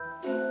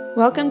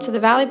Welcome to the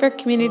Valley Brook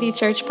Community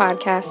Church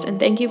podcast, and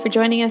thank you for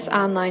joining us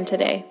online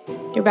today.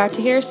 You're about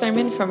to hear a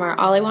sermon from our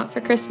All I Want for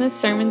Christmas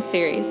sermon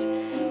series.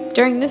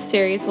 During this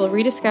series, we'll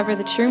rediscover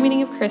the true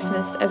meaning of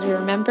Christmas as we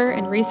remember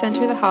and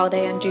recenter the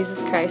holiday on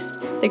Jesus Christ,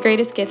 the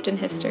greatest gift in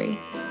history.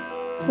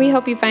 We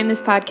hope you find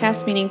this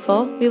podcast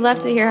meaningful. We love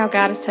to hear how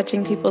God is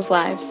touching people's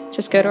lives.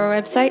 Just go to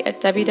our website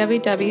at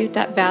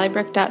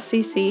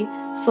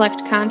www.valleybrook.cc,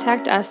 select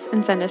Contact Us,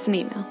 and send us an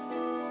email.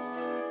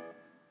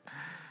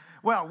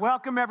 Well,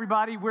 welcome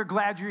everybody. We're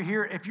glad you're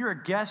here. If you're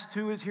a guest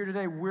who is here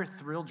today, we're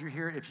thrilled you're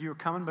here. If you're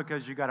coming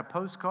because you got a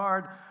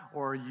postcard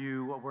or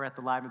you were at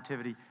the live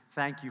nativity,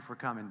 thank you for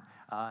coming.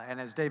 And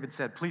as David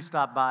said, please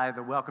stop by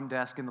the welcome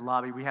desk in the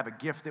lobby. We have a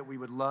gift that we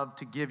would love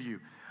to give you.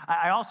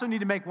 I also need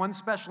to make one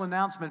special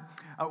announcement.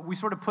 We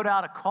sort of put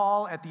out a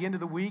call at the end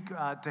of the week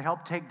to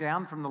help take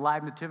down from the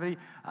live nativity.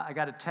 I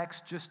got a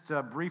text just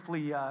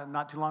briefly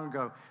not too long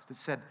ago that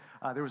said,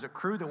 there was a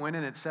crew that went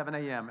in at 7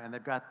 a.m. and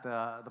they've got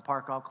the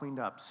park all cleaned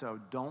up. So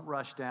don't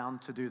rush down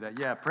to do that.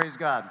 Yeah, praise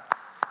God.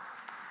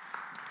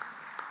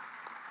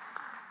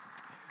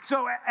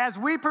 So as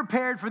we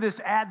prepared for this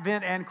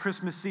Advent and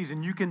Christmas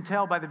season, you can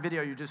tell by the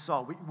video you just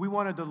saw, we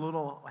wanted to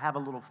have a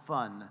little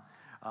fun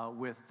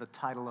with the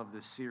title of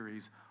this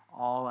series,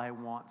 All I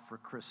Want for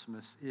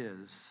Christmas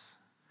Is.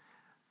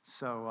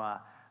 So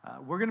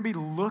we're going to be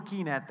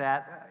looking at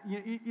that.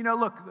 You know,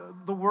 look,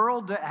 the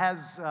world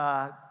has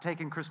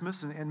taken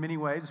Christmas in many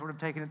ways, sort of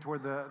taken it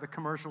toward the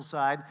commercial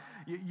side.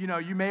 You know,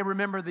 you may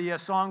remember the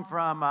song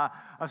from a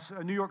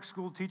New York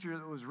school teacher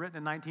that was written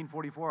in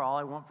 1944, All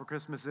I Want for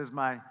Christmas Is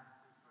My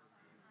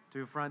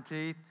Two Front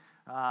Teeth.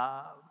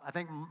 I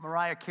think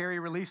Mariah Carey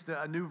released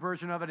a new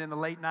version of it in the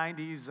late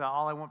 90s,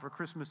 All I Want for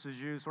Christmas Is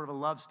You, sort of a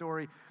love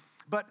story.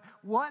 But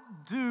what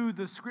do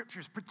the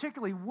scriptures,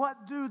 particularly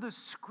what do the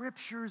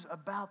scriptures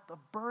about the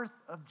birth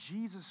of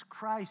Jesus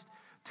Christ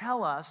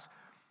tell us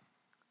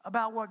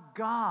about what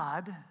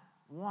God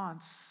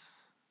wants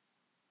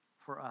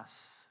for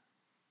us?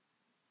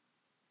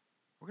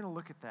 We're going to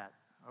look at that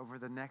over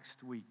the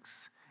next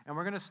weeks. And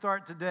we're going to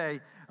start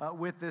today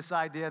with this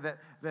idea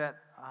that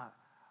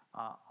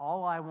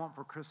all I want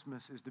for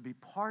Christmas is to be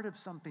part of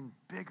something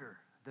bigger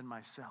than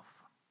myself.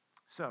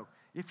 So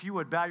if you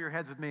would bow your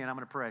heads with me, and I'm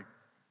going to pray.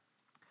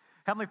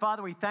 Heavenly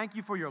Father, we thank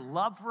you for your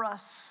love for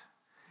us.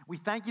 We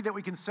thank you that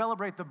we can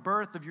celebrate the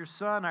birth of your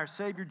Son, our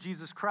Savior,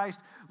 Jesus Christ.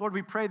 Lord,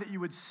 we pray that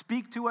you would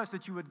speak to us,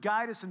 that you would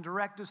guide us and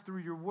direct us through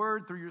your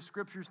word, through your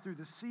scriptures, through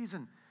this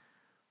season,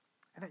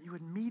 and that you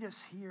would meet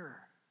us here,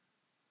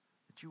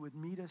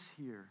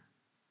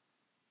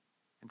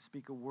 and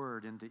speak a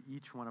word into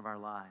each one of our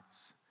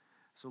lives.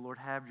 So, Lord,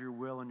 have your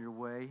will and your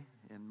way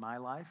in my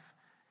life,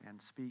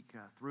 and speak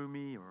through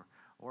me or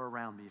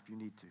around me if you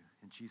need to.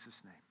 In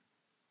Jesus' name,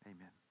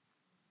 amen.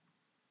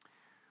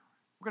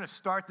 We're going to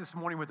start this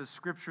morning with a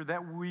scripture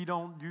that we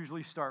don't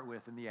usually start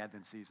with in the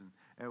Advent season.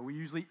 We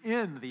usually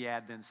end the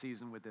Advent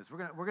season with this.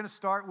 We're going to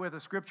start with a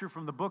scripture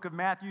from the book of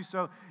Matthew.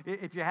 So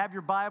if you have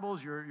your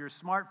Bibles, your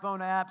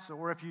smartphone apps,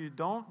 or if you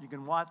don't, you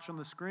can watch on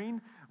the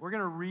screen. We're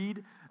going to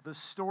read the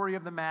story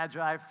of the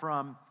Magi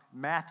from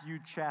Matthew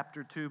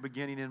chapter 2,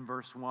 beginning in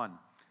verse 1.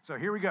 So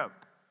here we go.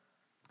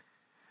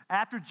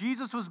 After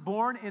Jesus was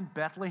born in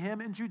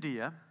Bethlehem in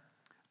Judea,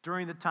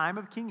 during the time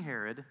of King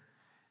Herod,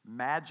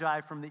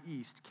 Magi from the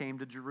east came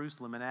to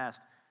Jerusalem and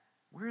asked,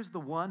 "Where is the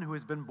one who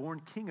has been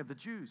born King of the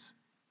Jews?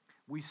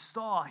 We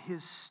saw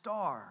his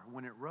star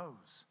when it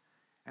rose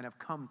and have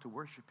come to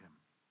worship him."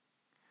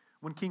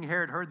 When King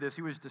Herod heard this,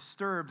 he was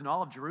disturbed, and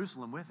all of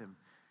Jerusalem with him.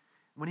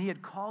 When he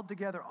had called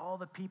together all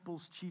the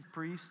people's chief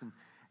priests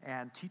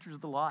and teachers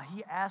of the law,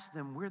 he asked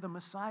them where the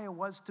Messiah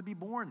was to be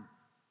born.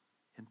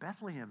 "In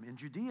Bethlehem, in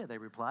Judea," they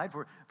replied,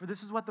 for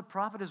this is what the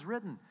prophet has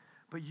written.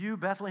 "But you,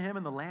 Bethlehem,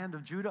 in the land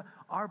of Judah,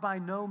 are by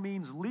no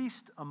means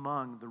least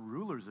among the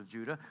rulers of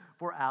Judah,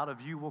 for out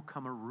of you will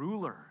come a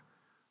ruler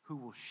who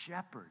will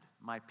shepherd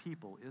my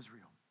people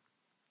Israel."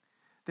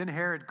 Then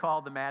Herod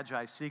called the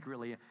Magi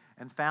secretly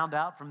and found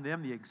out from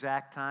them the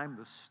exact time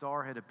the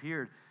star had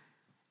appeared.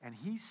 And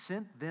he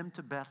sent them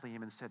to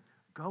Bethlehem and said,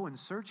 "Go and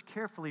search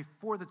carefully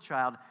for the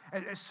child.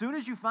 As soon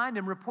as you find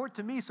him, report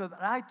to me so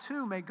that I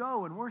too may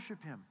go and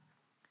worship him."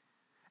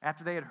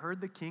 After they had heard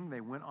the king,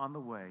 they went on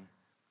the way.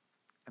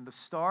 And the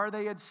star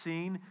they had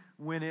seen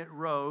when it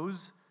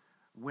rose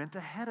went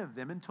ahead of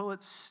them until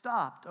it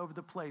stopped over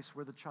the place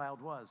where the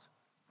child was.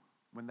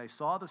 When they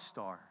saw the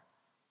star,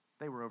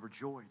 they were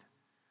overjoyed.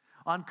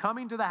 On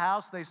coming to the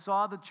house, they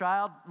saw the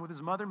child with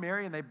his mother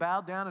Mary, and they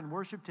bowed down and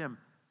worshiped him.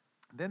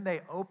 Then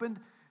they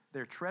opened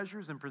their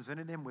treasures and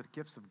presented him with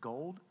gifts of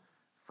gold,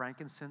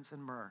 frankincense,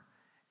 and myrrh.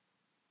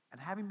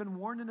 And having been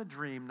warned in a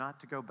dream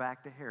not to go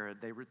back to Herod,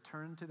 they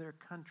returned to their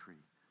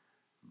country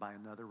by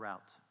another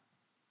route.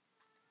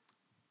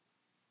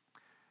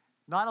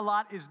 Not a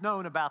lot is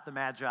known about the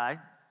Magi.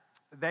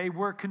 They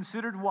were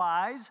considered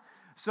wise,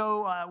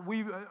 so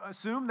we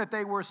assume that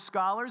they were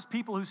scholars,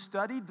 people who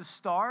studied the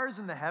stars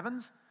in the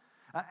heavens.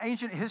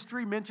 Ancient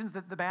history mentions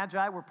that the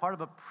Magi were part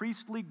of a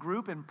priestly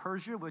group in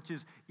Persia, which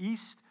is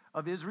east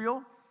of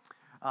Israel.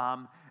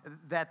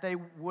 that they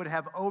would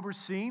have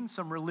overseen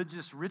some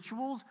religious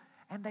rituals,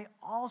 and they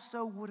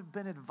also would have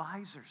been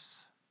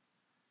advisors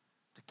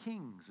to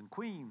kings and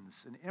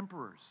queens and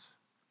emperors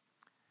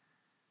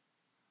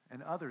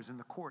and others in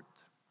the court.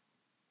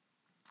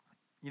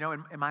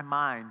 In my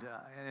mind,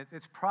 and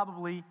it's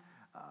probably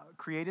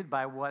created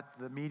by what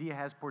the media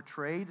has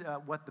portrayed,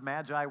 what the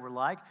Magi were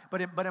like.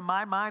 But in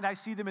my mind, I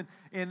see them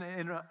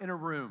in a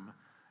room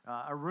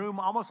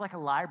almost like a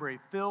library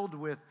filled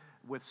with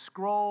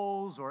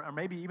scrolls or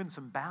maybe even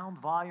some bound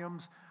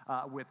volumes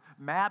with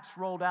maps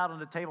rolled out on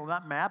the table,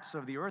 not maps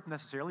of the earth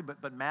necessarily,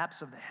 but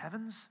maps of the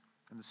heavens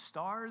and the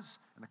stars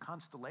and the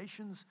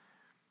constellations.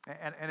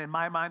 And in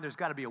my mind, there's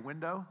got to be a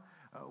window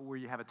where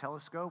you have a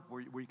telescope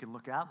where you can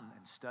look out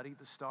and study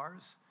the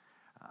stars.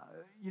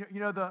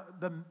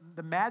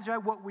 The Magi,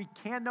 what we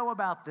can know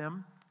about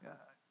them,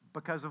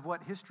 because of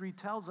what history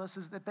tells us,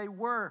 is that they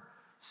were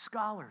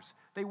scholars.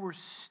 They were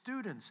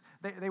students.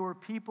 They were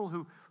people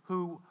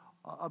who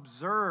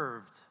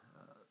observed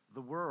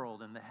the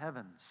world and the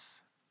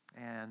heavens,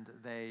 and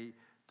they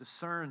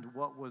discerned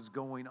what was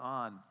going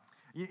on.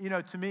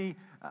 To me,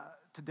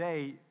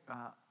 today,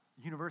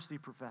 university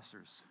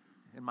professors,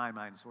 in my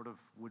mind, sort of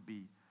would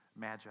be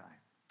Magi.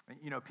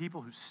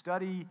 People who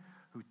study,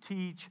 who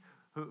teach,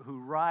 who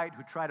write,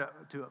 who try to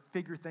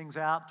figure things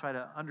out, try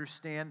to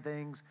understand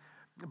things.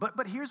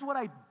 But here's what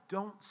I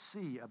don't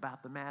see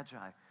about the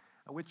Magi,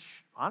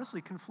 which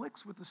honestly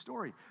conflicts with the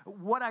story.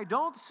 What I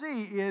don't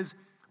see is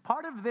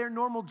part of their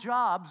normal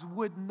jobs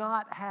would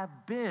not have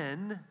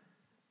been,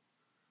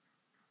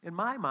 in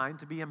my mind,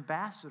 to be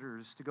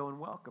ambassadors to go and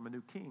welcome a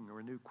new king or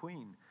a new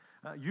queen.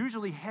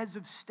 Usually heads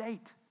of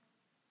state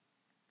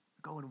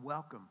go and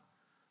welcome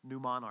new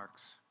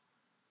monarchs,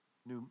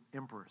 new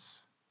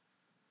emperors.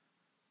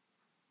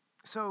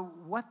 So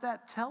what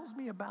that tells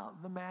me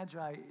about the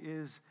Magi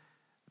is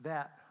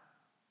that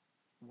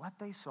what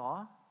they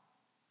saw,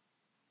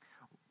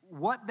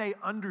 what they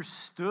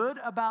understood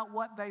about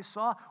what they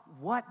saw,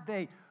 what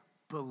they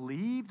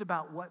believed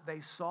about what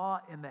they saw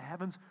in the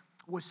heavens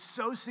was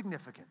so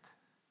significant,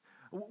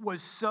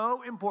 was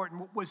so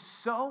important, was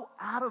so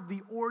out of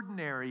the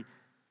ordinary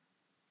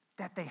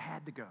that they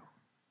had to go.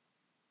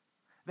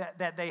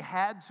 That they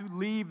had to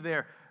leave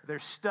their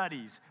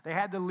studies. They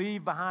had to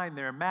leave behind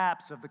their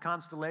maps of the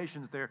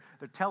constellations, their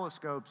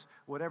telescopes,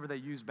 whatever they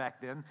used back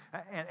then.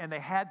 And they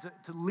had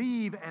to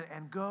leave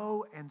and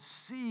go and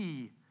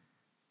see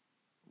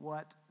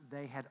what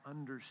they had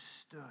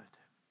understood.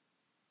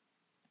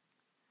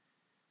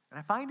 And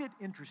I find it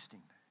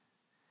interesting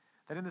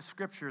that in the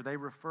scripture they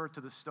refer to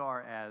the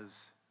star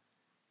as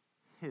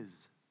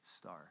his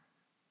star.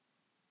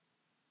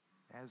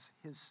 As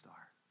his star.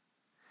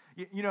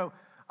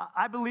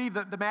 I believe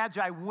that the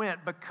Magi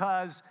went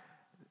because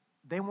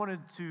they wanted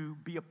to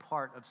be a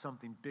part of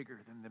something bigger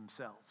than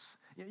themselves.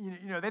 They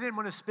didn't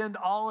want to spend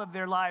all of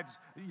their lives,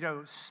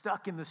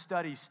 stuck in the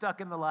study,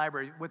 stuck in the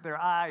library with their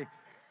eye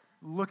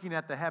looking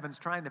at the heavens,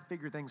 trying to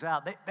figure things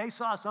out. They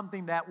saw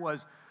something that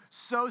was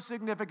so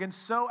significant,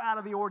 so out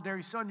of the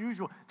ordinary, so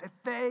unusual, that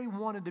they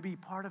wanted to be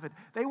part of it.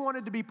 They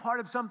wanted to be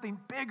part of something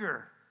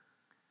bigger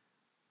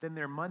than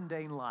their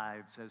mundane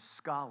lives as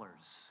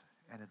scholars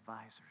and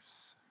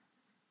advisors.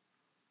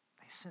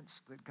 They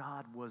sensed that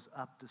God was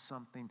up to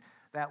something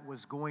that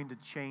was going to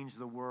change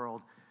the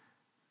world,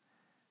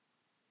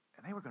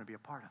 and they were going to be a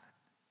part of it.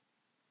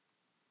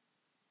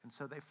 And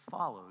so they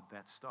followed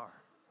that star.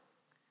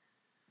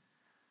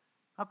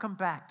 I'll come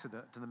back to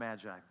the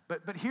Magi.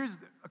 But here's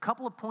a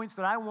couple of points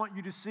that I want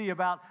you to see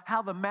about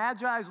how the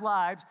Magi's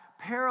lives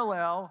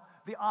parallel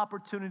the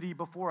opportunity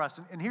before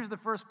us. And here's the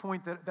first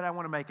point that I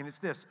want to make, and it's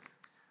this.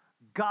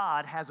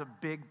 God has a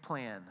big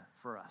plan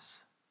for us.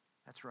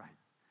 That's right.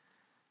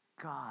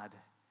 God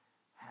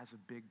has a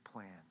big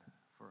plan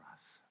for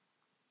us.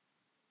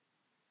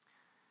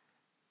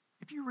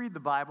 If you read the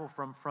Bible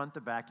from front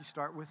to back, you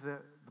start with the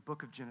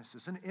book of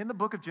Genesis. And in the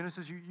book of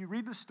Genesis, you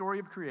read the story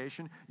of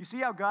creation. You see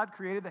how God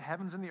created the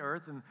heavens and the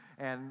earth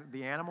and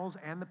the animals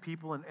and the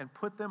people and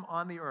put them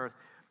on the earth.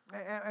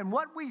 And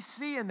what we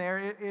see in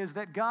there is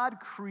that God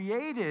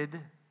created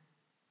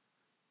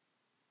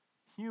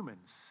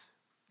humans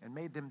and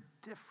made them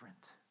different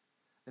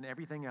than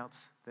everything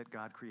else that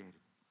God created.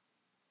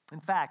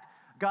 In fact,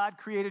 God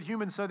created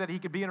humans so that he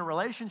could be in a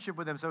relationship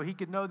with them, so he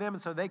could know them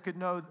and so they could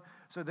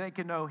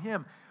know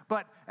him.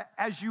 But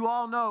as you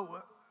all know,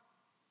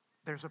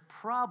 there's a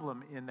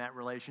problem in that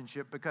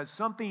relationship because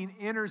something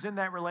enters in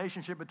that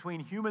relationship between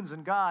humans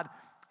and God,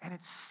 and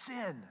it's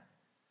sin.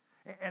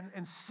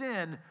 And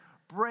sin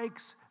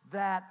breaks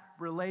that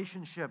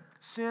relationship.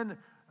 Sin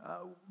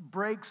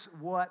breaks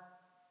what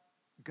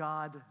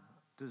God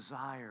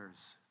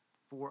desires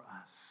for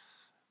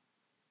us.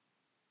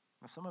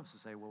 Now, some of us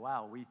say, well,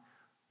 wow,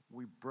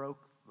 we broke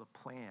the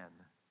plan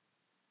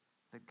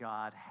that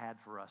God had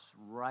for us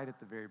right at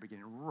the very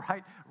beginning,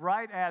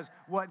 right as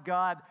what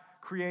God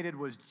created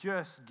was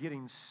just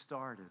getting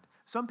started.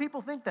 Some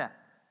people think that.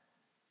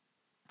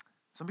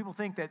 Some people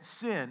think that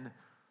sin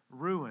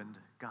ruined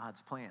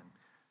God's plan.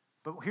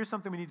 But here's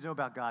something we need to know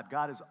about God.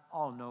 God is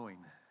all-knowing,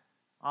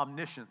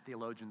 omniscient,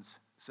 theologians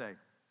say.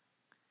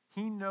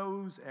 He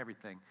knows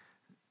everything.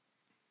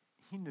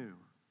 He knew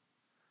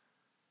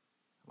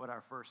what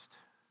our first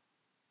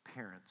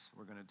parents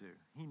were going to do.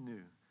 He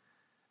knew.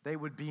 They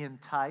would be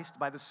enticed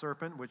by the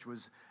serpent, which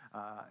was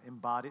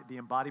the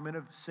embodiment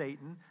of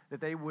Satan,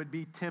 that they would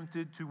be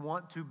tempted to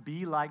want to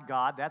be like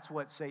God. That's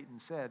what Satan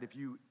said. If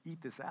you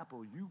eat this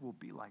apple, you will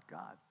be like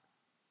God.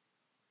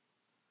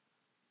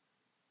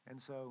 And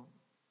so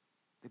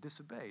they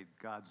disobeyed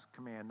God's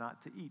command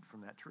not to eat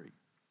from that tree.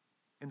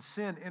 And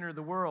sin entered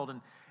the world,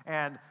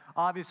 and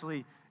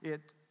obviously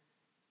it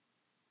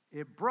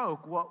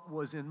broke what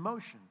was in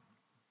motion.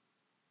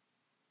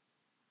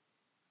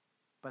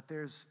 But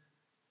there's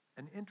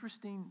an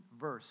interesting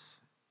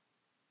verse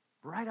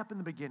right up in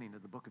the beginning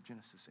of the book of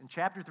Genesis. In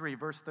chapter 3,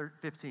 verse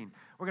 15.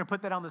 We're going to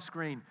put that on the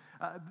screen.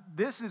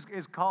 This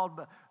is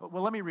called,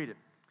 well, let me read it.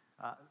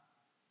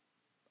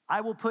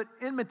 I will put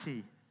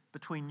enmity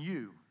between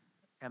you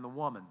and the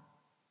woman,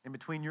 and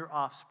between your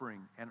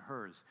offspring and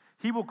hers.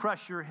 He will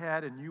crush your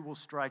head, and you will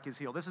strike his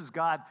heel. This is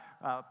God,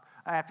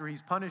 after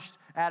he's punished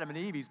Adam and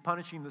Eve, he's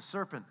punishing the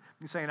serpent.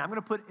 He's saying, I'm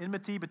going to put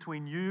enmity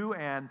between you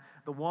and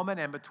the woman,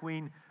 and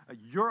between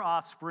your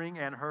offspring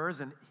and hers,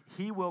 and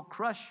he will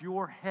crush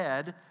your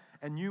head,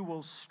 and you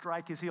will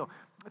strike his heel.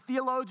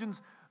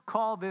 Theologians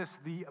call this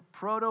the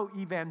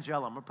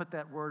proto-evangelium. I'll put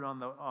that word on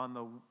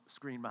the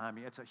screen behind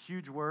me. It's a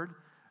huge word.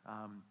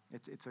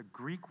 It's a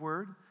Greek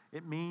word.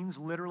 It means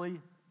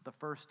literally the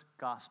first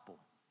gospel.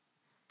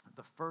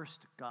 The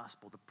first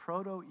gospel, the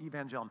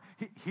proto-evangelium.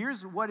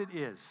 Here's what it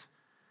is.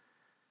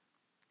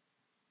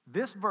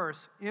 This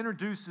verse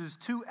introduces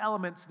two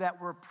elements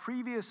that were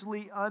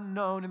previously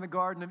unknown in the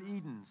Garden of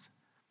Eden,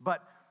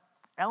 but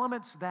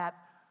elements that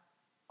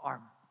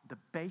are the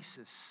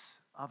basis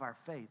of our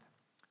faith.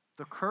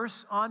 The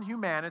curse on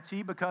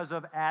humanity because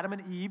of Adam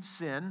and Eve's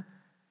sin,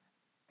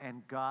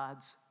 and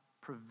God's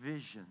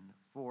provision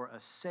for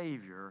a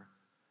Savior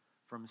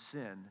from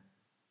sin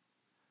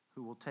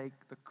who will take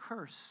the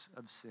curse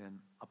of sin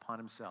upon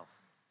himself.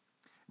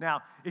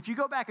 Now, if you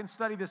go back and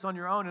study this on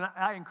your own, and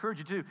I encourage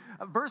you to,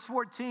 verse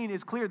 14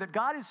 is clear that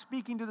God is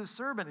speaking to the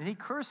serpent, and he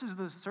curses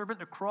the serpent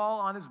to crawl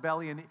on his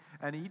belly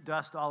and eat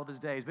dust all of his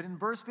days. But in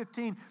verse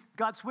 15,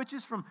 God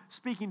switches from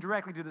speaking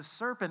directly to the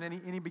serpent,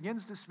 and he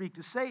begins to speak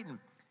to Satan,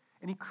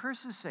 and he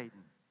curses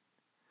Satan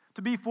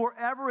to be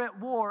forever at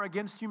war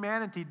against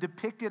humanity,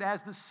 depicted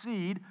as the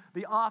seed,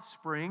 the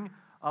offspring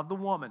of the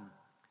woman.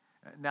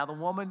 Now, the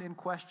woman in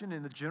question,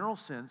 in the general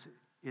sense,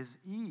 is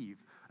Eve,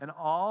 and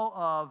all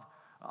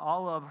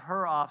of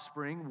her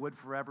offspring would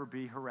forever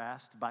be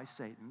harassed by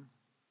Satan.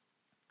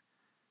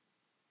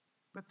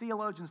 But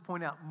theologians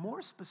point out,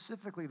 more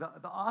specifically, the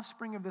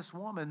offspring of this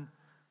woman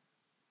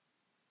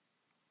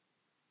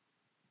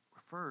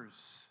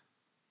refers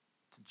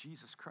to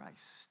Jesus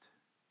Christ,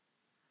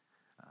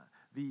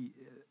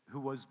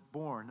 who was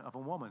born of a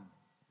woman,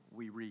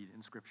 we read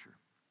in Scripture.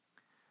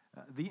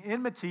 The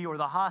enmity or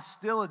the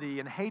hostility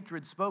and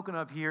hatred spoken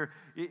of here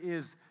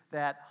is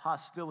that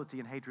hostility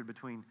and hatred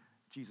between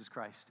Jesus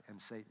Christ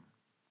and Satan.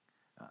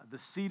 The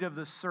seed of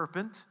the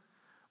serpent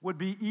would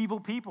be evil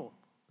people,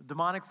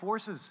 demonic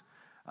forces,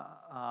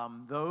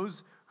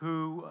 those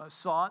who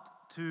sought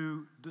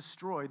to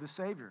destroy the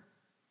Savior,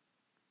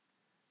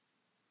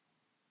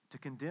 to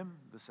condemn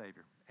the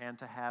Savior, and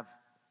to have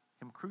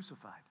him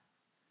crucified.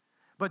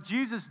 But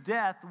Jesus'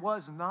 death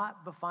was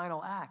not the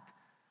final act.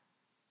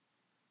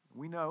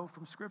 We know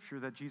from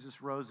Scripture that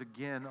Jesus rose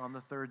again on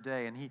the third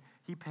day, and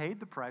he paid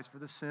the price for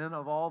the sin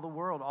of all the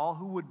world, all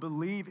who would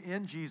believe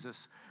in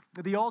Jesus.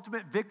 The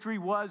ultimate victory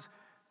was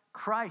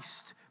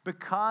Christ.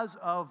 Because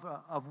of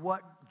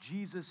what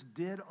Jesus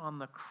did on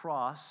the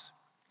cross,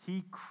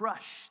 he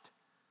crushed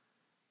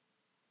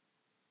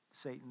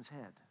Satan's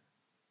head,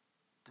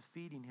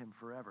 defeating him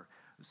forever.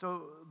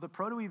 So the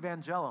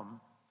proto-evangelium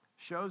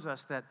shows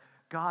us that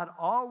God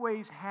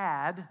always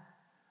had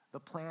the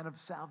plan of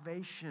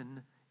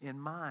salvation in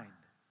mind,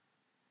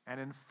 and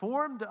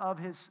informed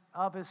us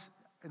of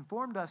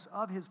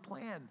his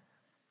plan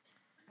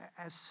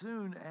as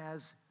soon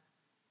as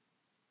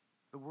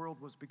the world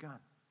was begun.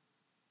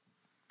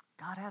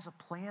 God has a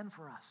plan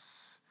for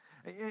us.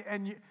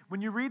 And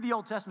when you read the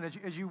Old Testament,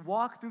 as you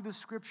walk through the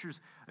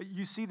Scriptures,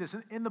 you see this.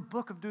 In the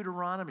book of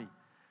Deuteronomy,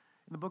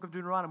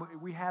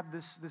 we have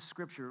this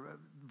scripture,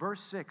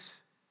 verse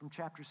 6 from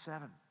chapter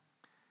 7.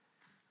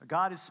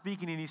 God is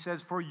speaking, and he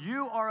says, "For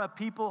you are a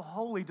people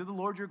holy to the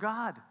Lord your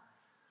God.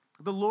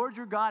 The Lord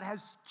your God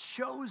has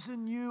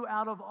chosen you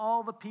out of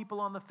all the people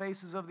on the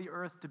faces of the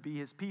earth to be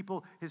his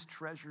people, his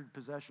treasured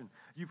possession."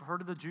 You've heard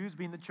of the Jews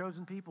being the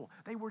chosen people.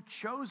 They were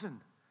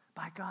chosen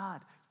by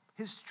God,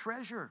 his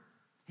treasure.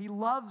 He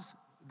loves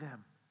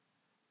them.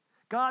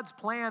 God's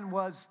plan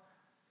was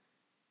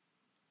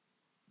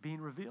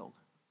being revealed.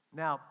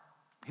 Now,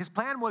 his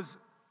plan was,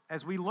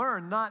 as we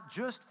learn, not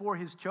just for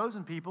his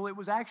chosen people. It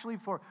was actually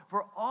for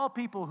all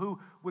people who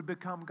would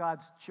become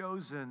God's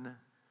chosen,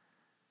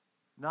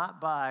 not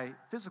by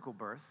physical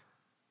birth,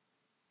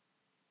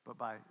 but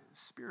by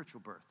spiritual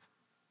birth.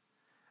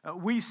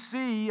 We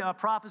see a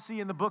prophecy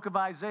in the book of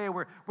Isaiah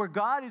where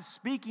God is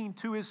speaking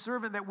to his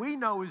servant that we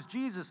know is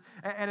Jesus.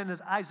 And in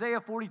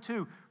Isaiah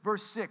 42,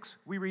 verse 6,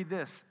 we read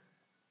this.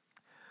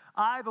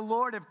 I, the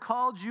Lord, have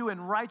called you in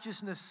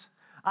righteousness.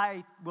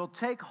 I will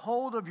take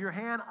hold of your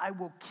hand. I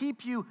will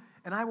keep you,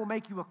 and I will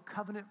make you a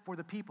covenant for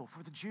the people,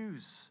 for the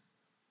Jews,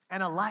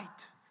 and a light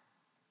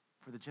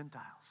for the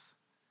Gentiles.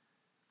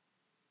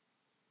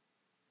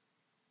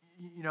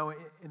 You know,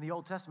 in the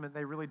Old Testament,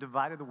 they really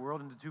divided the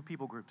world into two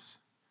people groups.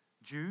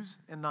 Jews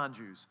and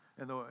non-Jews,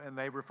 and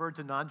they referred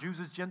to non-Jews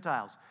as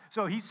Gentiles.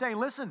 So he's saying,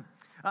 listen,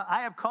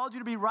 I have called you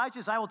to be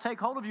righteous. I will take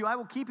hold of you. I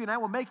will keep you, and I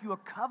will make you a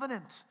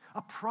covenant,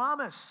 a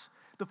promise,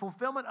 the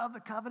fulfillment of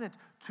the covenant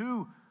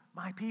to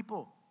my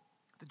people,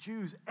 the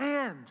Jews,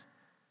 and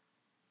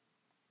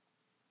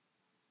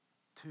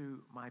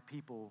to my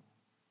people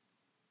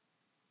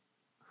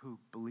who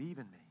believe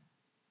in me,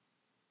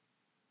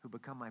 who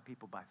become my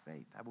people by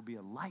faith. I will be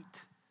a light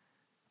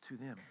to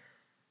them,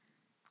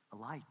 a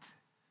light.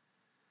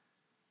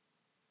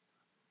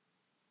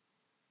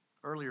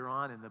 Earlier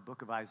on in the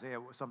book of Isaiah,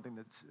 something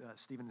that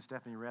Stephen and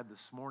Stephanie read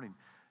this morning,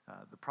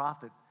 the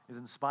prophet is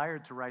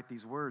inspired to write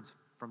these words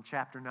from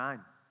chapter 9.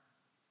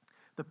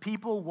 The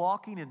people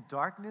walking in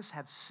darkness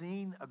have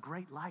seen a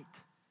great light.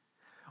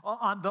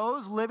 On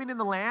those living in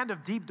the land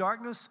of deep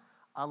darkness,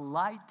 a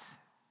light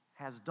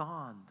has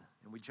dawned.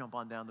 And we jump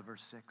on down to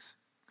verse 6.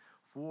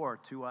 For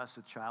to us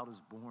a child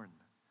is born,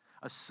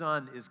 a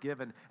son is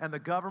given, and the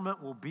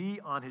government will be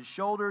on his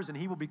shoulders, and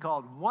he will be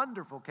called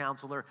Wonderful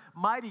Counselor,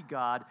 Mighty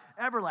God,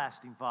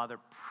 Everlasting Father,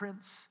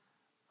 Prince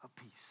of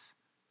Peace.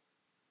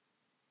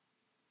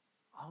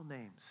 All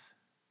names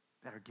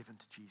that are given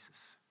to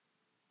Jesus.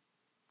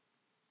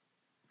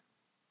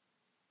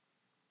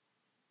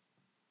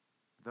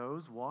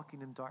 Those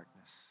walking in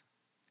darkness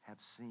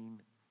have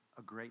seen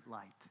a great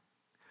light.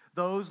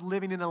 Those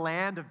living in a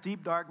land of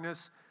deep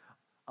darkness,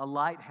 a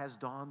light has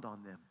dawned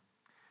on them.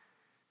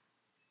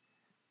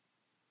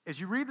 As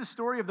you read the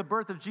story of the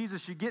birth of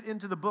Jesus, you get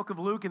into the book of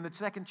Luke in the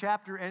 2nd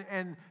chapter,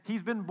 and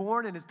he's been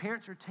born, and his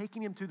parents are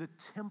taking him to the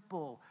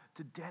temple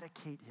to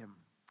dedicate him,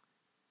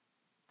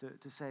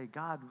 to say,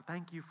 God,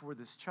 thank you for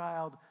this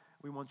child.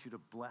 We want you to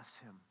bless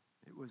him.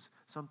 It was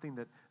something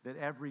that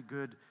every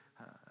good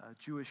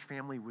Jewish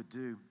family would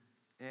do.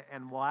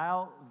 And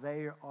while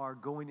they are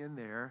going in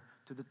there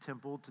to the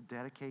temple to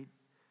dedicate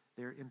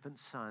their infant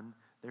son,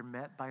 they're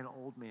met by an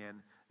old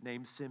man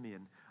named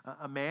Simeon,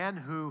 a man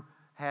who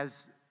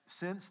has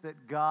sensed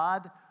that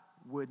God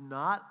would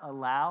not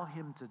allow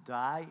him to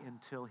die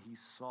until he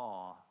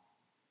saw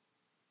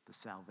the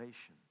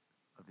salvation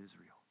of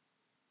Israel.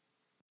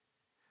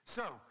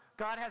 So,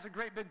 God has a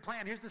great big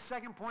plan. Here's the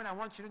second point I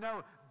want you to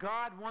know.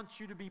 God wants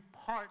you to be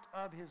part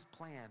of his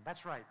plan.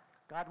 That's right.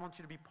 God wants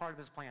you to be part of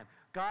his plan.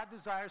 God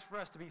desires for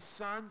us to be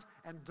sons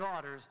and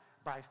daughters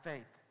by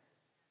faith.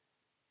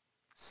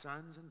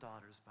 Sons and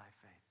daughters by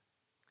faith.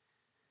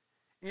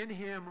 In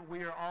him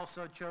we are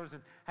also chosen,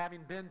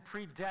 having been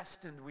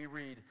predestined, we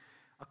read,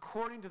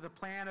 according to the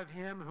plan of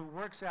him who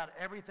works out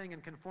everything in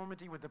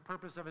conformity with the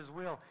purpose of his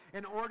will,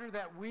 in order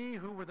that we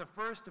who were the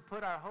first to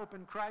put our hope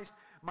in Christ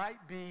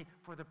might be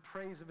for the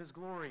praise of his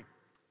glory.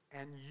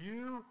 And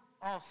you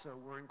also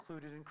were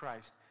included in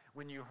Christ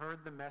when you heard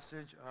the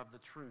message of the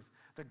truth,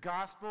 the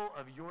gospel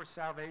of your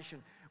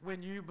salvation.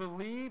 When you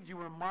believed, you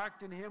were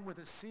marked in him with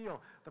a seal,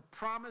 the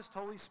promised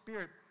Holy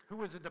Spirit,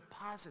 who is a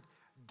deposit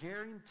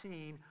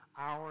guaranteeing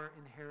our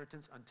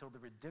inheritance until the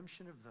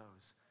redemption of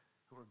those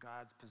who are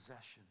God's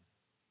possession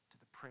to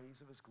the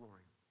praise of his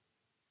glory.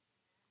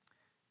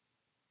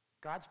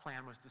 God's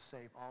plan was to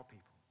save all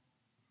people.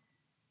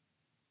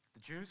 The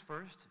Jews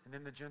first, and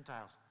then the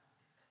Gentiles.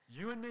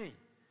 You and me.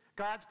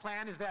 God's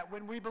plan is that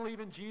when we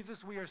believe in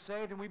Jesus, we are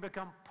saved and we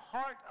become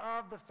part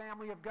of the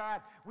family of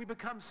God. We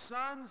become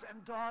sons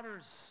and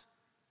daughters.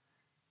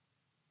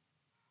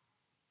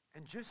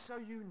 And just so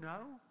you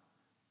know,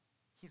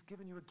 he's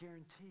given you a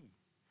guarantee.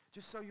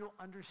 Just so you'll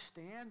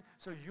understand,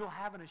 so you'll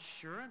have an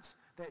assurance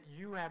that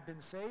you have been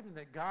saved and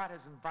that God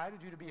has invited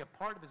you to be a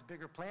part of his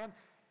bigger plan,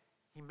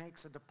 he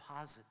makes a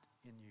deposit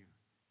in you,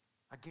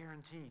 a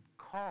guarantee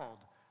called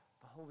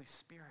the Holy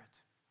Spirit.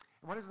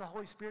 And what does the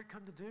Holy Spirit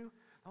come to do?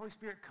 The Holy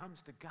Spirit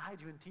comes to guide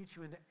you and teach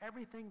you into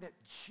everything that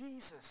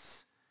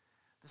Jesus,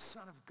 the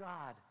Son of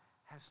God,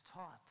 has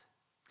taught.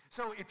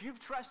 So if you've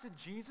trusted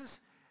Jesus,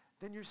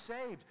 then you're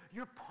saved.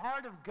 You're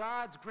part of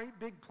God's great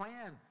big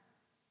plan.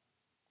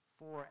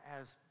 For,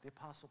 as the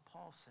Apostle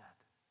Paul said,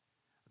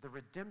 the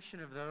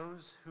redemption of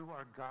those who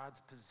are God's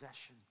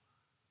possession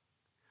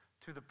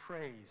to the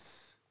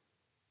praise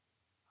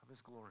of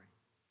his glory.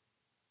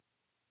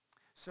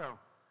 So,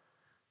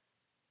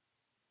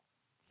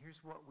 here's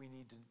what we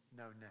need to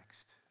know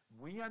next.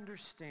 We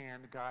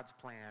understand God's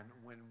plan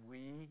when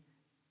we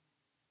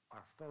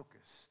are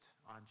focused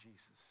on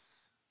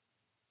Jesus.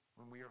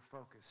 When we are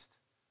focused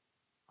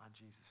on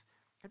Jesus.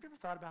 Have you ever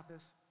thought about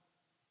this?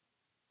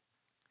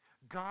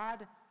 God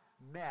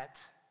met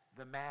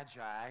the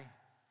Magi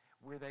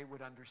where they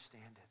would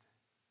understand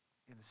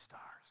it, in the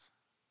stars.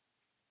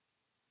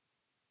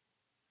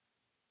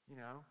 You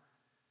know,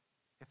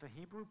 If a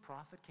Hebrew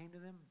prophet came to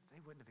them, they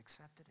wouldn't have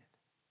accepted it.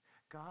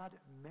 God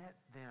met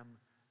them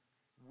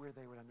where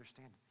they would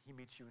understand it. He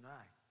meets you and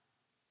I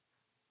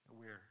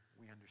where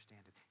we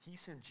understand it. He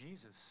sent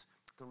Jesus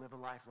to live a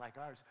life like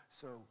ours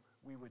so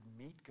we would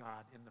meet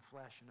God in the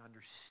flesh and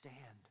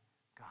understand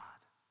God.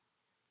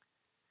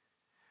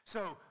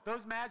 So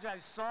those magi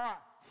saw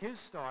his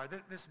star,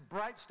 this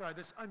bright star,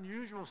 this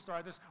unusual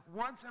star, this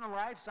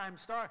once-in-a-lifetime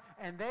star,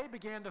 and they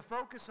began to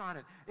focus on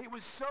it. It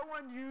was so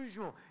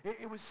unusual.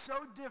 It was so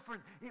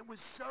different. It was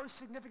so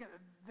significant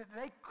that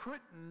they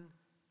couldn't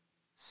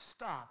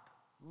stop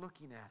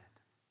looking at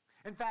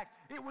it. In fact,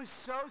 it was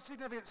so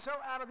significant, so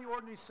out of the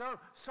ordinary,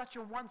 such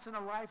a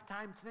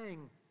once-in-a-lifetime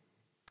thing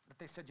that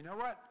they said, you know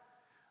what?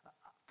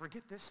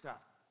 Forget this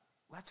stuff.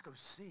 Let's go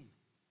see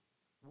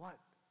what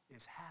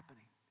is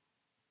happening.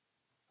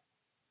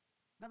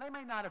 Now, they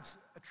may not have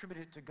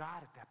attributed it to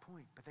God at that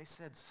point, but they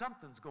said,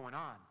 something's going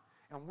on,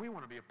 and we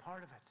want to be a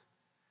part of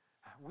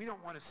it. We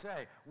don't want to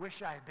say,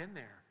 wish I had been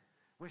there.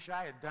 Wish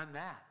I had done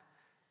that.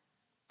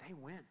 They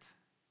went.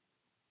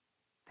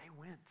 They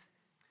went.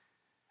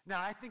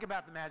 Now, I think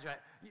about the Magi.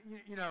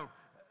 You know,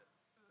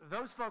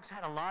 those folks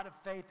had a lot of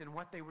faith in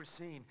what they were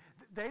seeing.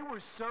 They were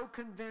so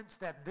convinced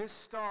that this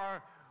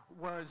star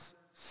was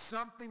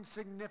something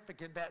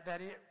significant,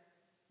 that it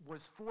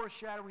was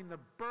foreshadowing the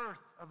birth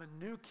of a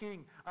new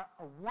king,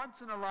 a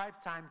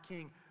once-in-a-lifetime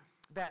king,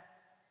 that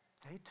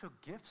they took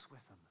gifts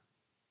with them.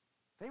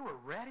 They were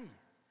ready.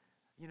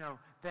 You know,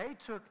 they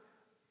took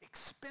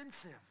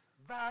expensive,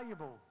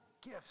 valuable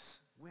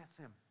gifts with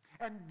them.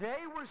 And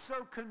they were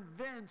so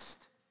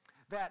convinced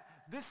that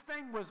this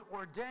thing was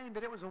ordained,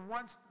 that it was a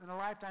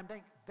once-in-a-lifetime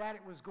thing, that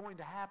it was going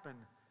to happen.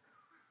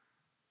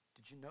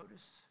 Did you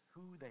notice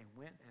who they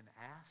went and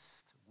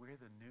asked where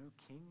the new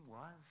king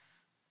was?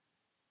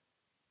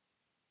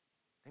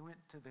 They went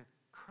to the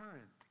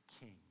current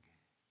king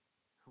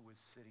who was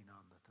sitting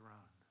on the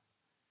throne.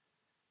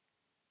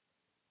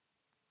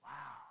 Wow.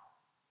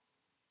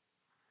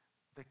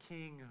 The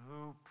king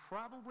who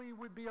probably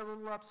would be a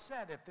little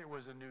upset if there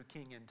was a new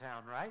king in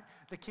town, right?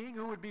 The king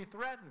who would be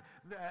threatened.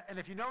 And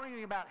if you know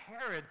anything about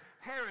Herod,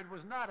 Herod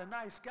was not a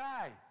nice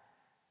guy.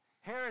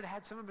 Herod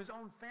had some of his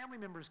own family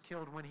members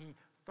killed when he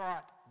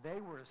thought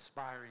they were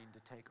aspiring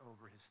to take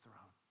over his throne.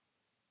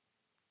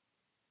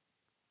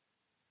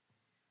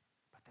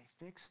 But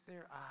they fixed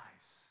their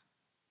eyes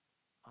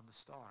on the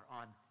star,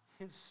 on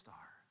his star.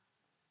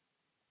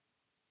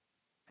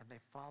 And they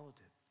followed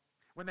it.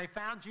 When they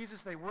found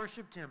Jesus, they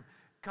worshiped him.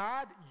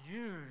 God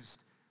used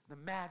the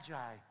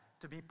Magi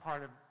to be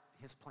part of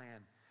his plan.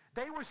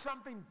 They were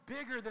something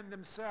bigger than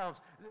themselves.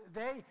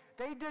 They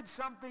did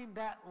something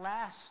that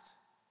lasts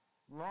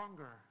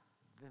longer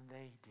than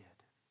they did.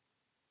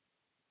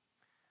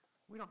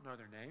 We don't know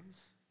their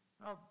names.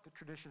 Well, the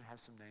tradition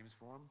has some names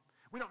for them.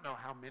 We don't know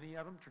how many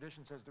of them.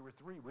 Tradition says there were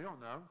 3. We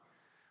don't know.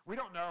 We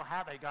don't know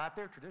how they got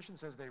there. Tradition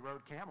says they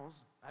rode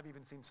camels. I've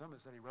even seen some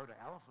that said he rode an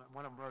elephant.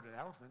 One of them rode an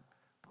elephant.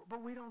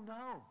 But we don't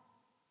know.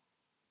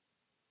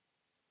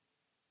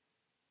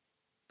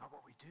 But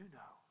what we do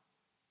know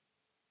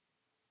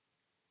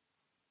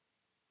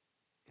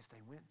is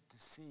they went to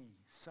see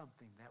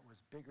something that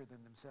was bigger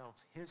than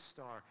themselves, his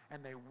star,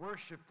 and they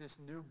worshiped this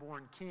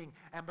newborn king.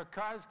 And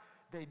because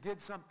they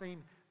did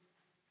something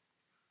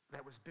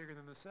that was bigger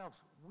than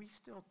themselves, we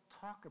still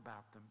talk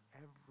about them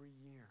every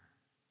year.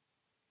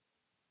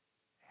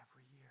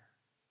 Every year.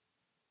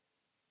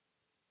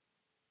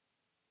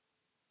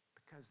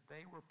 Because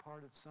they were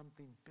part of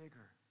something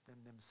bigger than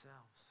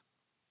themselves.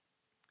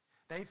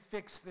 They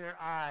fixed their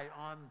eye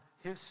on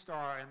his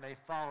star and they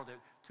followed it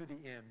to the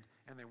end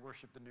and they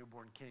worshiped the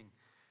newborn king.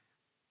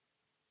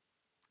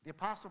 The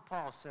Apostle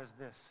Paul says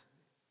this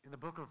in the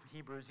book of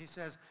Hebrews. He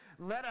says,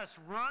 "Let us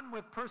run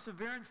with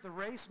perseverance the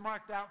race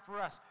marked out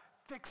for us,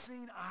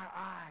 fixing our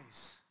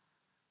eyes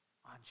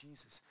on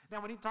Jesus."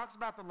 Now, when he talks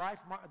about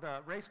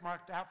the race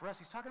marked out for us,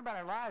 he's talking about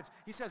our lives.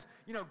 He says,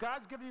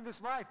 God's given you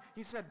this life.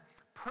 He said,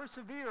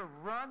 persevere,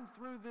 run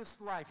through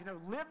this life.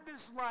 Live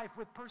this life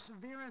with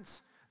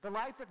perseverance, the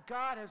life that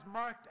God has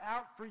marked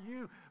out for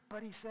you.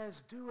 But he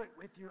says, do it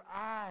with your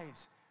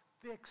eyes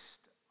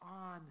fixed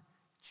on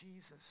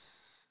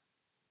Jesus.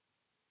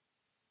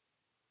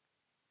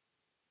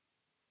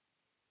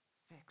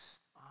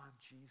 Fixed on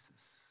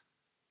Jesus.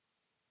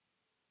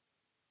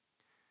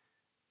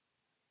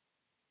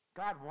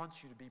 God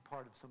wants you to be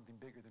part of something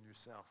bigger than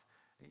yourself.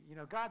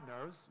 God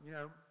knows,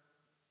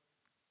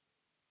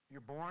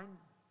 you're born,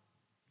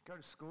 you go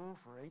to school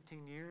for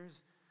 18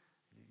 years,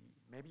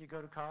 maybe you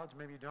go to college,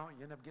 maybe you don't,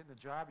 you end up getting a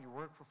job, you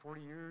work for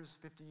 40 years,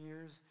 50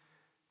 years,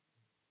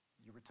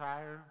 you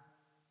retire,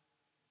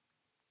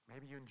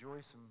 maybe you enjoy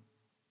some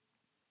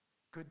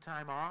good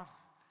time off,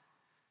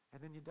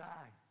 and then you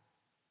die.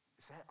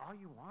 Is that all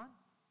you want?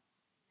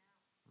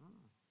 No.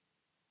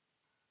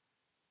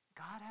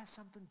 God has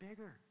something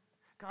bigger.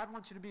 God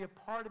wants you to be a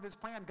part of his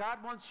plan.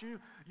 God wants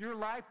your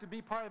life to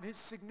be part of his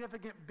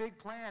significant big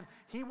plan.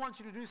 He wants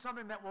you to do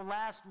something that will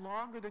last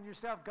longer than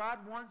yourself. God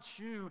wants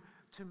you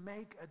to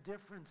make a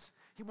difference.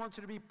 He wants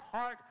you to be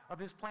part of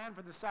his plan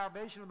for the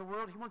salvation of the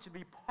world. He wants you to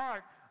be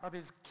part of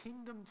his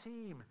kingdom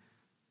team,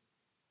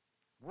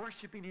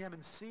 worshiping him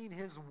and seeing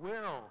his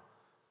will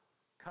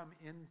come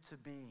into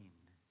being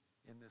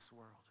in this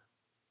world.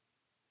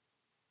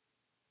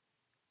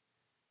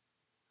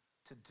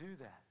 To do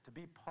that, to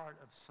be part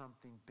of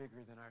something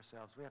bigger than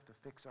ourselves, we have to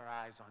fix our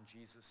eyes on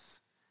Jesus.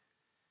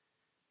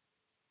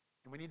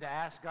 And we need to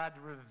ask God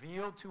to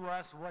reveal to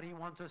us what he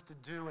wants us to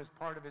do as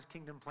part of his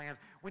kingdom plans.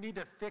 We need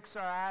to fix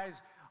our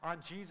eyes on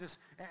Jesus.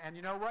 And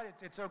you know what?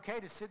 It's okay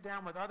to sit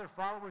down with other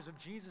followers of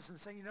Jesus and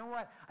say, you know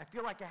what? I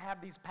feel like I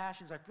have these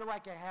passions. I feel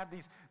like I have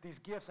these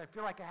gifts. I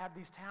feel like I have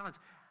these talents.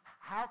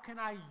 How can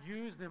I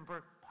use them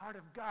for part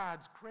of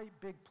God's great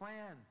big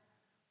plan?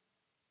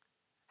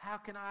 How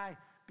can I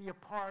be a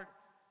part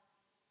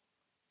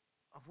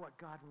of what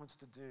God wants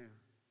to do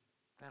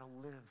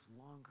that'll live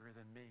longer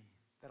than me,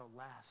 that'll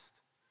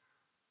last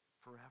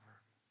forever?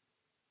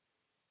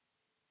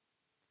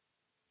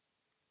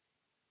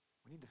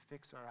 We need to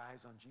fix our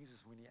eyes on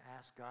Jesus. We need to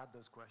ask God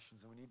those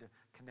questions, and we need to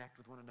connect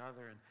with one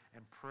another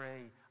and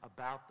pray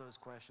about those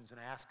questions and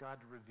ask God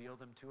to reveal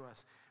them to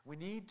us. We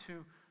need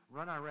to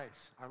run our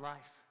race, our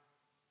life,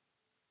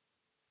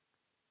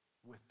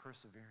 with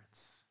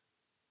perseverance,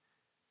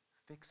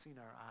 fixing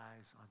our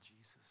eyes on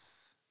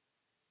Jesus.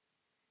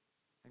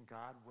 And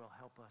God will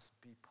help us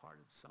be part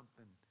of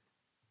something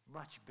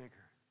much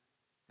bigger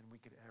than we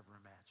could ever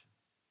imagine.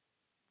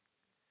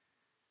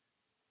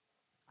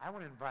 I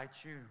want to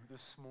invite you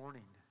this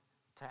morning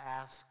to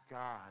ask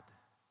God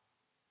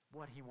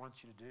what he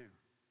wants you to do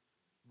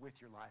with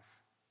your life,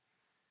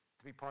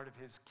 to be part of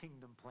his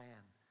kingdom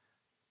plan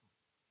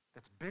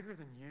that's bigger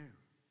than you.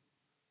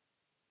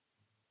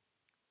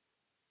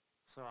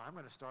 So I'm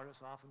going to start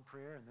us off in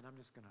prayer, and then I'm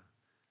just going to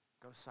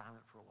go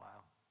silent for a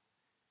while.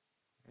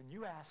 And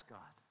you ask God.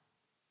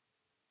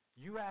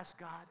 You ask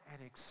God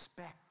and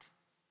expect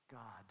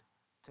God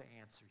to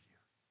answer you.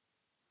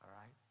 All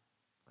right?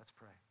 Let's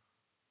pray.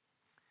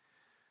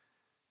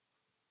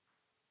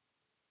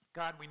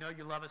 God, we know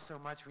you love us so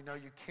much. We know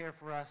you care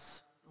for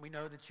us. We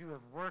know that you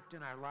have worked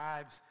in our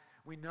lives.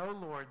 We know,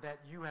 Lord, that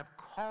you have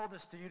called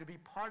us to you to be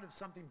part of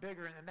something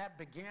bigger, and that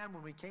began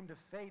when we came to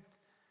faith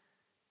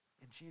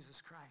in Jesus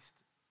Christ.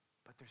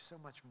 But there's so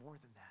much more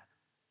than that,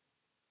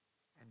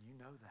 and you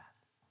know that.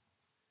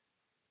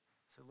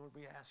 So, Lord,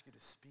 we ask you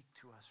to speak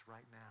to us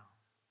right now.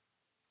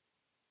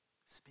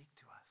 Speak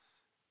to us.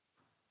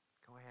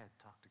 Go ahead,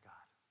 talk to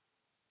God.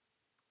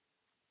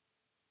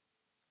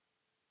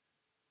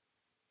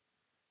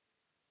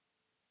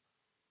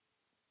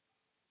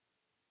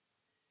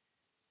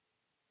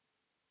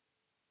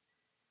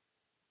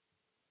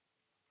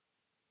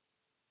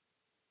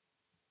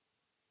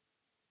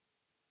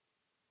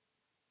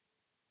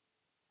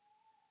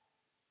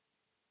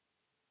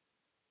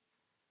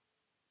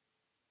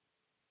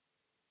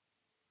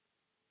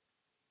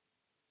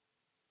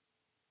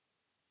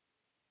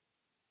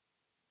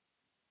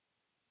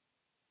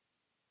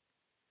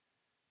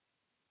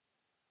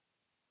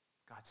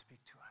 God,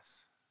 speak to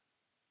us.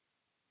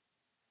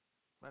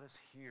 Let us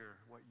hear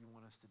what you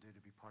want us to do to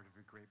be part of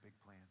your great big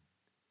plan.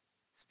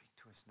 Speak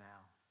to us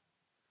now.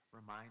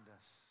 Remind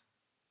us.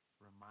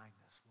 Remind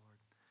us, Lord.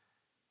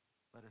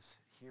 Let us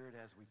hear it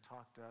as we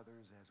talk to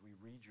others, as we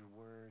read your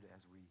word,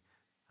 as we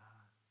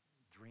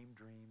dream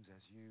dreams,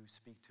 as you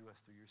speak to us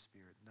through your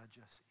Spirit.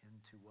 Nudge us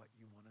into what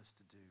you want us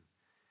to do.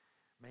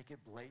 Make it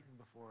blatant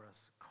before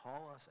us.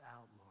 Call us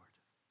out, Lord.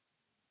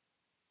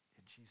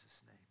 In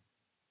Jesus' name,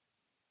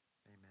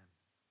 amen.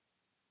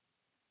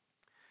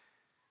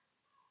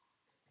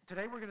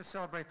 Today we're going to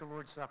celebrate the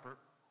Lord's Supper,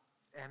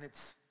 and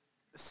it's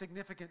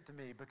significant to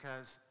me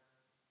because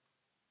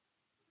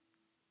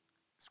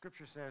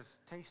Scripture says,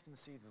 taste and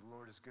see that the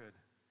Lord is good.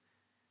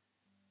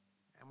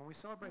 And when we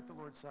celebrate the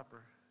Lord's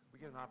Supper, we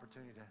get an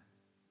opportunity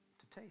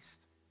to taste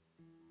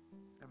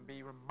and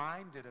be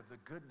reminded of the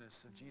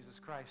goodness of Jesus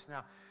Christ.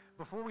 Now,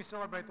 before we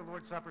celebrate the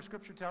Lord's Supper,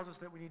 Scripture tells us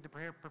that we need to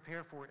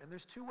prepare for it. And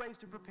there's two ways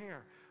to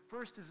prepare.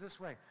 First is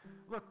this way.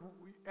 Look,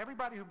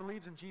 everybody who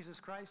believes in Jesus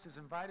Christ is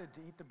invited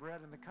to eat the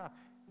bread and the cup.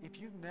 If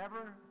you've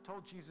never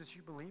told Jesus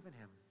you believe in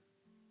him,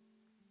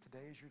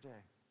 today is your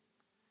day.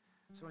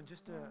 So in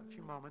just a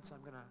few moments,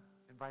 I'm going to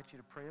invite you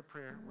to pray a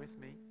prayer with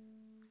me,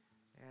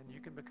 and you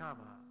can become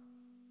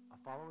a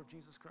follower of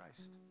Jesus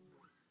Christ.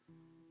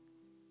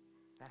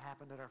 That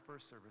happened at our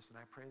first service, and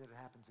I pray that it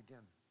happens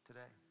again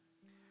today.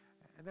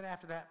 And then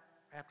after that,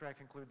 after I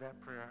conclude that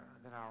prayer,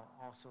 then I'll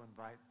also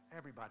invite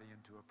everybody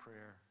into a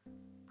prayer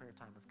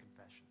time of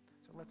confession.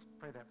 So let's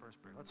pray that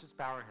first prayer. Let's just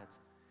bow our heads.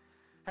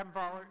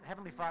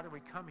 Heavenly Father, we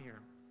come here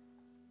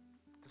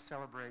to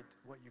celebrate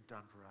what you've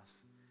done for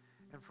us.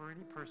 And for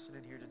any person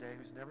in here today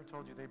who's never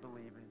told you they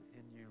believe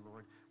in you,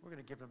 Lord, we're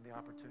going to give them the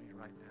opportunity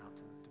right now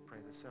to pray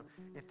this. So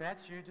if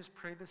that's you, just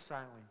pray this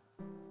silently.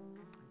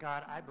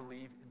 God, I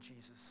believe in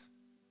Jesus.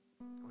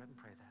 Go ahead and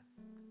pray that.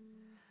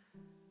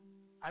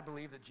 I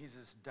believe that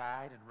Jesus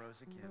died and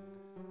rose again.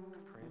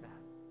 Pray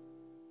that.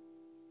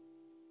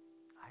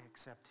 I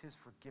accept his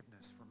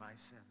forgiveness for my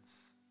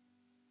sins.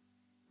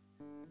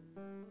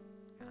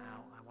 And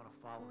I want to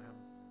follow him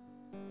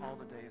all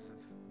the days of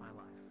my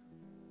life.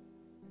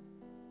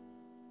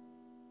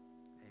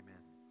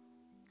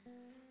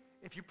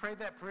 If you prayed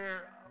that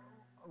prayer,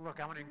 look,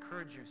 I want to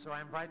encourage you. So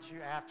I invite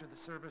you after the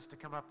service to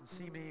come up and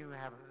see me. We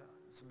have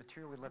some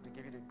material we'd love to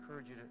give you to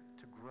encourage you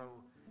to grow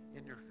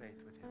in your faith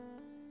with him.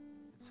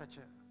 It's such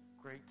a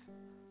great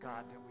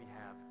God that we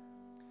have.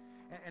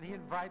 And he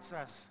invites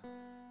us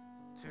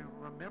to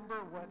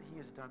remember what he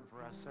has done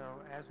for us. So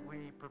as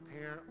we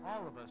prepare,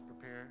 all of us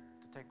prepare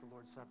to take the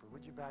Lord's Supper,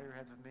 would you bow your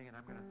heads with me? And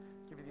I'm going to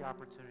give you the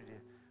opportunity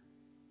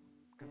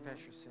to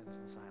confess your sins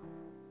in silence.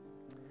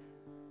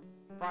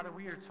 Father,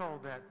 we are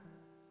told that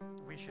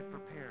we should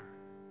prepare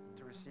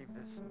to receive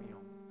this meal.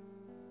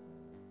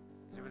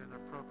 Do it in an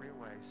appropriate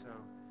way. So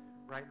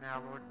right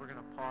now, Lord, we're going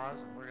to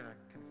pause and we're going to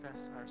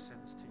confess our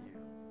sins to you.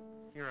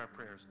 Hear our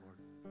prayers, Lord.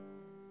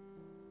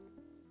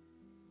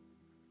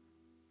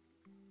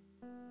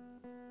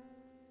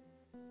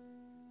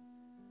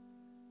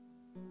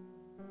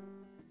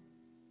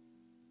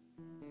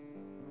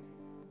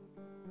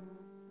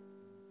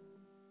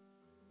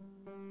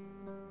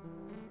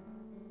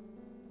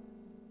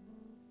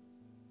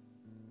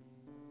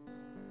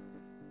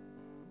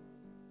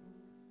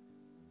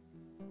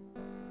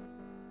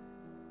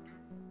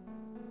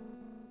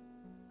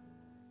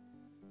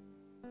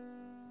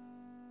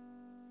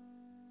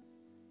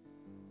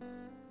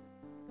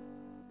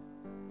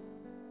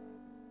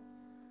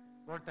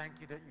 Lord,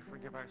 thank you that you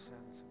forgive our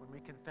sins. When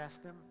we confess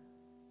them,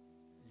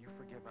 you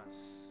forgive us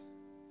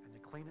and you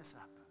clean us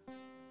up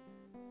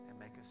and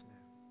make us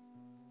new.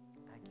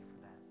 Thank you for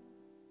that.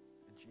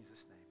 In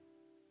Jesus' name,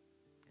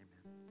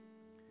 amen.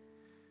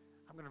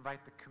 I'm going to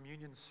invite the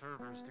communion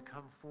servers to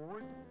come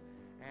forward.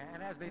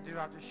 And as they do,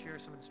 I'll just share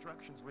some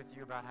instructions with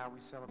you about how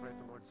we celebrate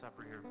the Lord's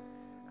Supper here.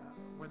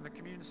 When the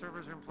communion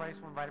servers are in place,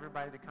 we'll invite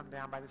everybody to come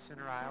down by the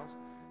center aisles.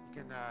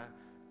 You can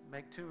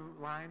make 2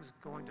 lines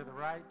going to the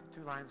right,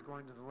 2 lines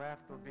going to the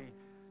left. There'll be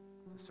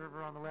the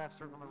server on the left,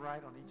 server on the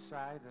right on each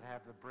side that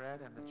have the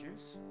bread and the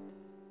juice.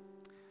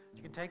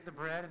 You can take the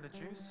bread and the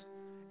juice,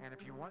 and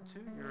if you want to,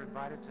 you're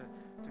invited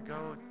to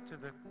go to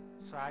the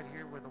side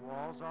here where the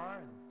walls are,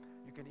 and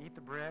you can eat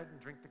the bread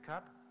and drink the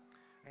cup.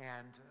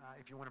 And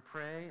if you want to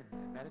pray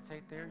and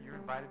meditate there, you're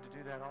invited to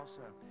do that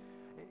also.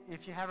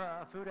 If you have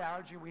a food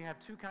allergy, we have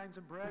 2 kinds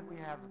of bread. We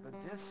have the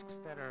discs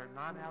that are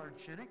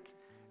non-allergenic,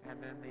 and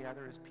then the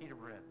other is pita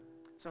bread.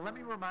 So let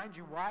me remind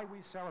you why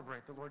we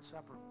celebrate the Lord's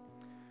Supper.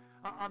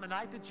 On the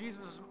night that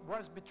Jesus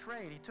was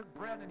betrayed, he took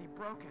bread and he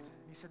broke it.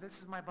 And he said, "This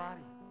is my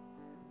body,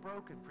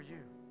 broken for you.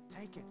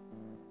 Take it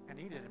and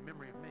eat it in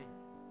memory of me."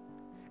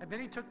 And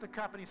then he took the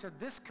cup and he said,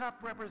 "This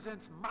cup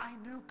represents my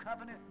new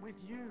covenant with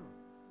you.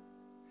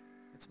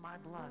 It's my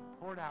blood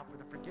poured out for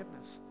the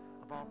forgiveness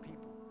of all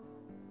people.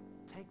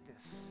 Take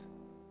this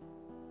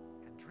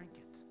and drink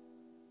it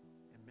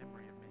in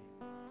memory of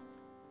me."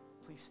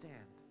 Please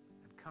stand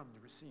and come to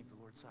receive the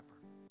Lord's Supper.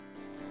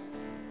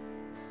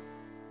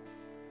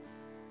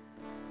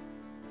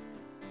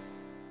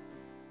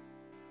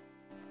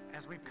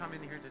 As we've come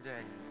in here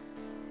today,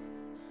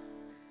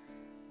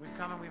 we've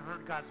come and we've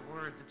heard God's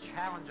word to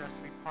challenge us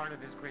to be part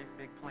of his great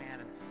big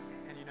plan.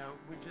 And you know,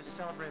 we've just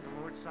celebrated the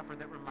Lord's Supper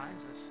that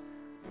reminds us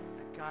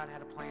that God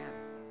had a plan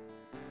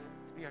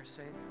to be our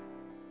Savior.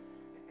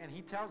 And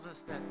he tells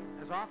us that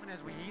as often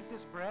as we eat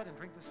this bread and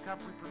drink this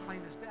cup, we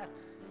proclaim his death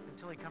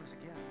until he comes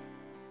again.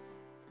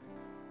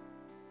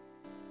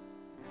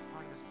 It's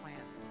part of his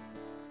plan.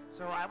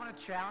 So I want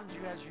to challenge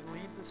you as you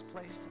leave this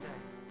place today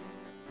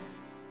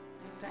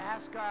to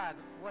ask God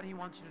what he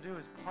wants you to do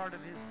as part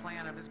of his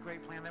plan, of his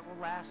great plan that will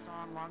last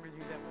on longer than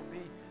you, that will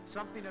be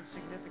something of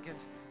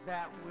significance,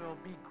 that will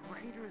be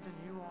greater than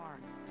you are.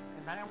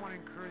 And I want to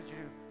encourage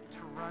you to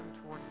run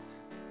toward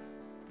it.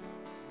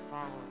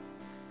 Follow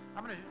it.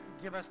 I'm going to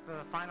give us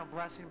the final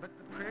blessing, but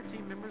the prayer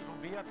team members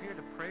will be up here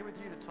to pray with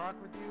you, to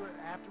talk with you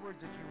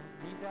afterwards if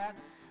you need that.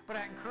 But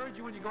I encourage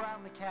you when you go out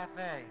in the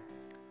cafe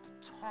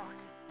to talk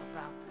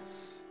about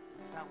this,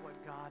 about what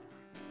God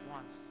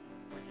wants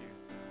for you.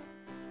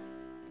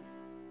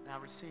 Now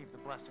receive the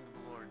blessing of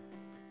the Lord.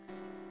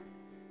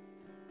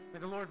 May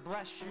the Lord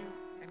bless you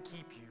and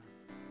keep you.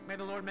 May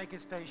the Lord make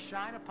his face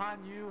shine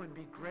upon you and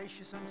be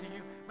gracious unto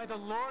you. May the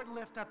Lord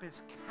lift up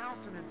his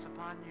countenance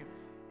upon you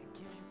and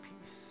give you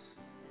peace.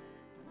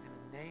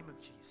 In the name of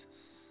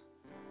Jesus.